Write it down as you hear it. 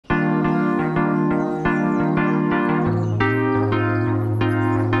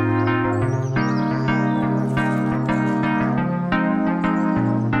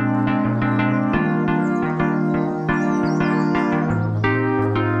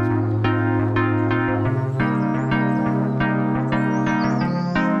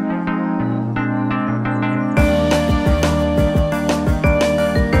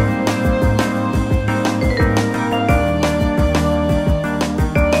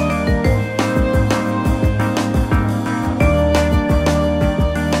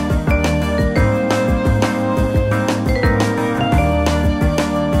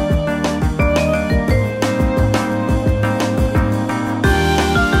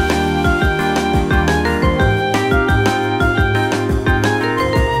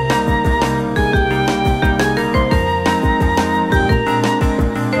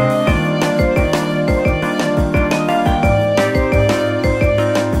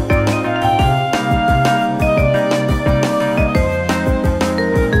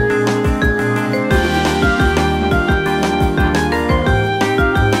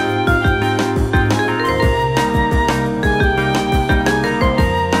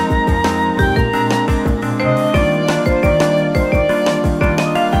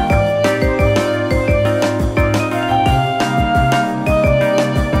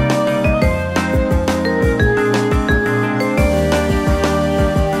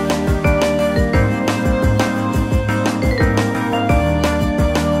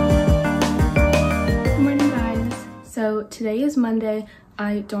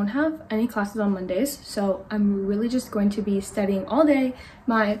I don't have any classes on Mondays, so I'm really just going to be studying all day.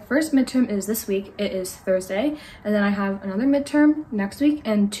 My first midterm is this week. It is Thursday, and then I have another midterm next week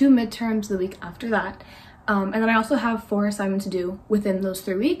and 2 midterms the week after that. And then I also have 4 assignments to do within those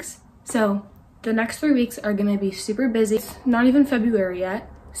 3 weeks. So the next 3 weeks are gonna be super busy. It's not even February yet,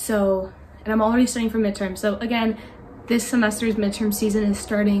 and I'm already studying for midterm. So again, this semester's midterm season is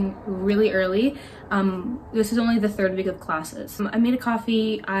starting really early. This is only the 3rd week of classes. I made a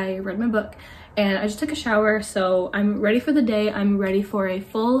coffee, I read my book, and I just took a shower, so I'm ready for the day. I'm ready for a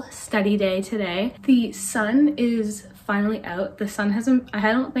full study day today. The sun is finally out. The sun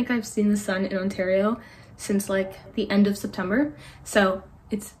I don't think I've seen the sun in Ontario since like the end of September. So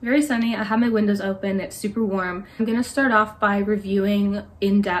it's very sunny. I have my windows open. It's super warm. I'm gonna start off by reviewing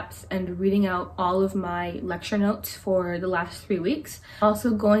in depth and reading out all of my lecture notes for the last 3 weeks.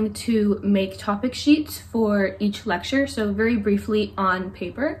 Also going to make topic sheets for each lecture, so very briefly on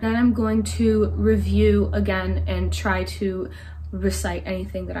paper. Then I'm going to review again and try to recite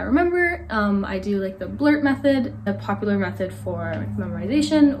anything that I remember. I do like the blurt method, a popular method for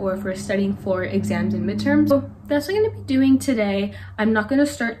memorization or for studying for exams and midterms. So that's what I'm gonna be doing today. I'm not gonna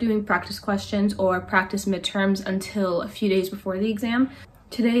start doing practice questions or practice midterms until a few days before the exam.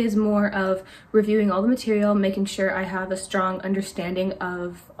 Today is more of reviewing all the material, making sure I have a strong understanding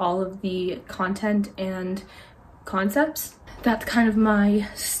of all of the content and concepts. That's kind of my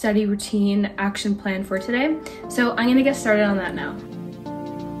study routine action plan for today. So I'm gonna get started on that now.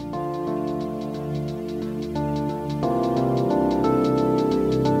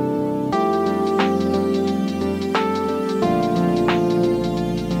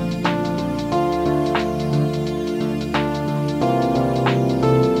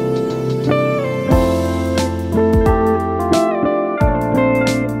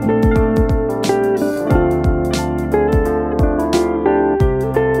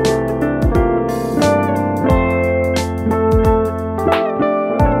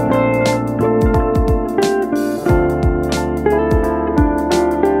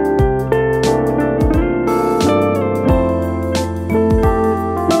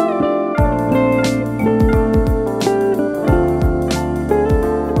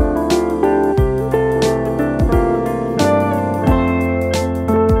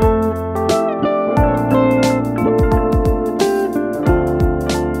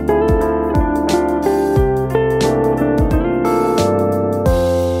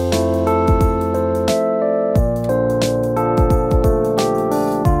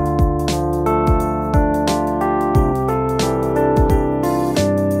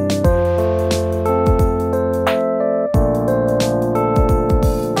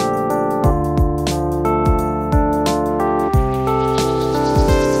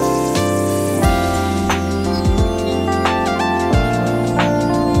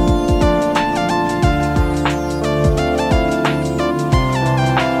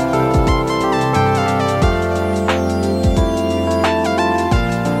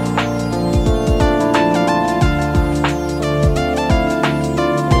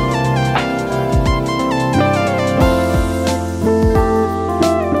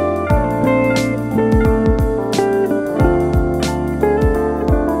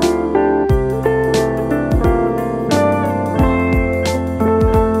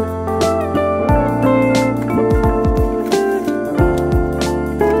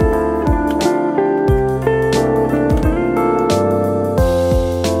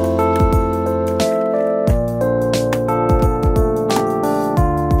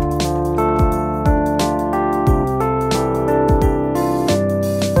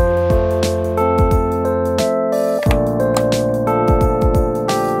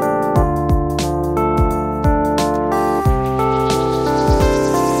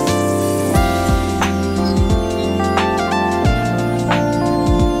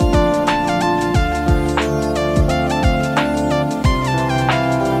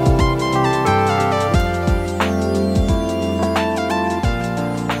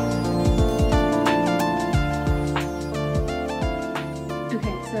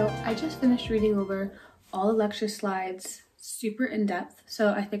 Reading over all the lecture slides super in depth,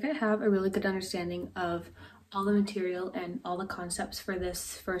 so I think I have a really good understanding of all the material and all the concepts for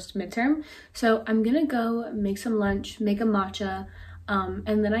this first midterm. So I'm gonna go make some lunch, make a matcha,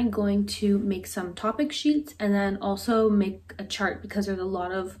 and then I'm going to make some topic sheets and then also make a chart because there's a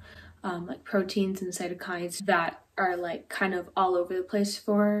lot of like proteins and cytokines that are like kind of all over the place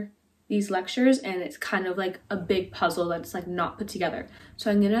for these lectures, and it's kind of like a big puzzle that's like not put together. So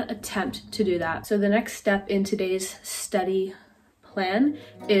I'm gonna attempt to do that. So the next step in today's study plan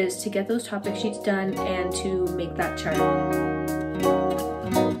is to get those topic sheets done and to make that chart.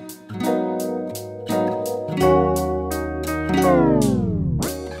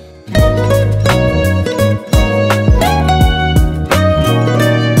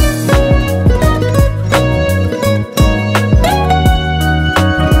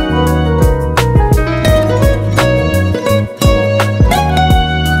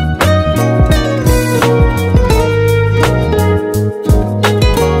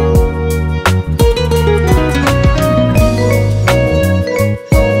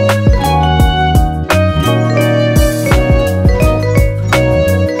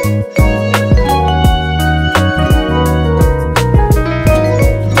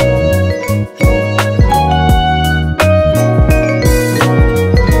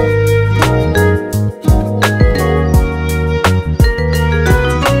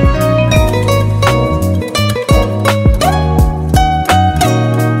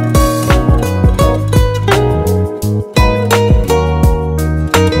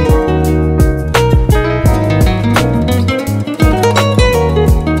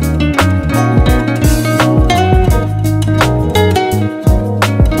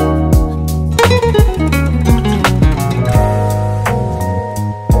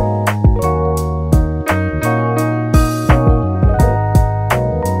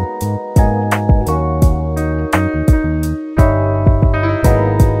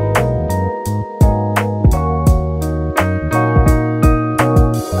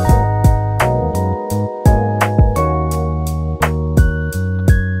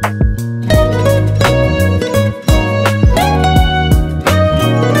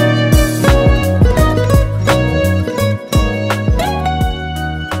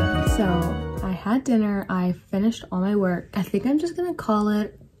 work, I think I'm just gonna call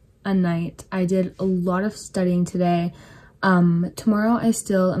it a night. I did a lot of studying today. Tomorrow I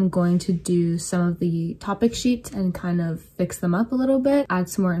still am going to do some of the topic sheets and kind of fix them up a little bit, add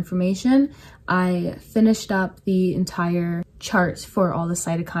some more information. I finished up the entire charts for all the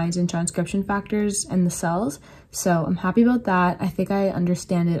cytokines and transcription factors and the cells, so I'm happy about that. I think I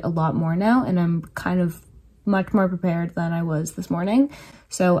understand it a lot more now, and I'm kind of much more prepared than I was this morning,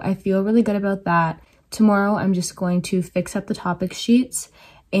 so I feel really good about that. Tomorrow I'm just going to fix up the topic sheets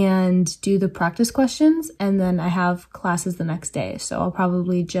and do the practice questions, and then I have classes the next day, so I'll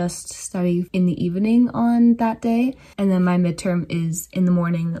probably just study in the evening on that day, and then my midterm is in the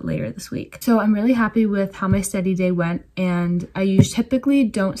morning later this week. So I'm really happy with how my study day went, and I typically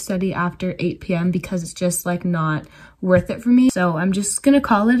don't study after 8 p.m. because it's just like not worth it for me. So I'm just gonna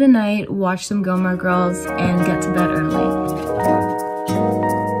call it a night, watch some Gilmore Girls, and get to bed early.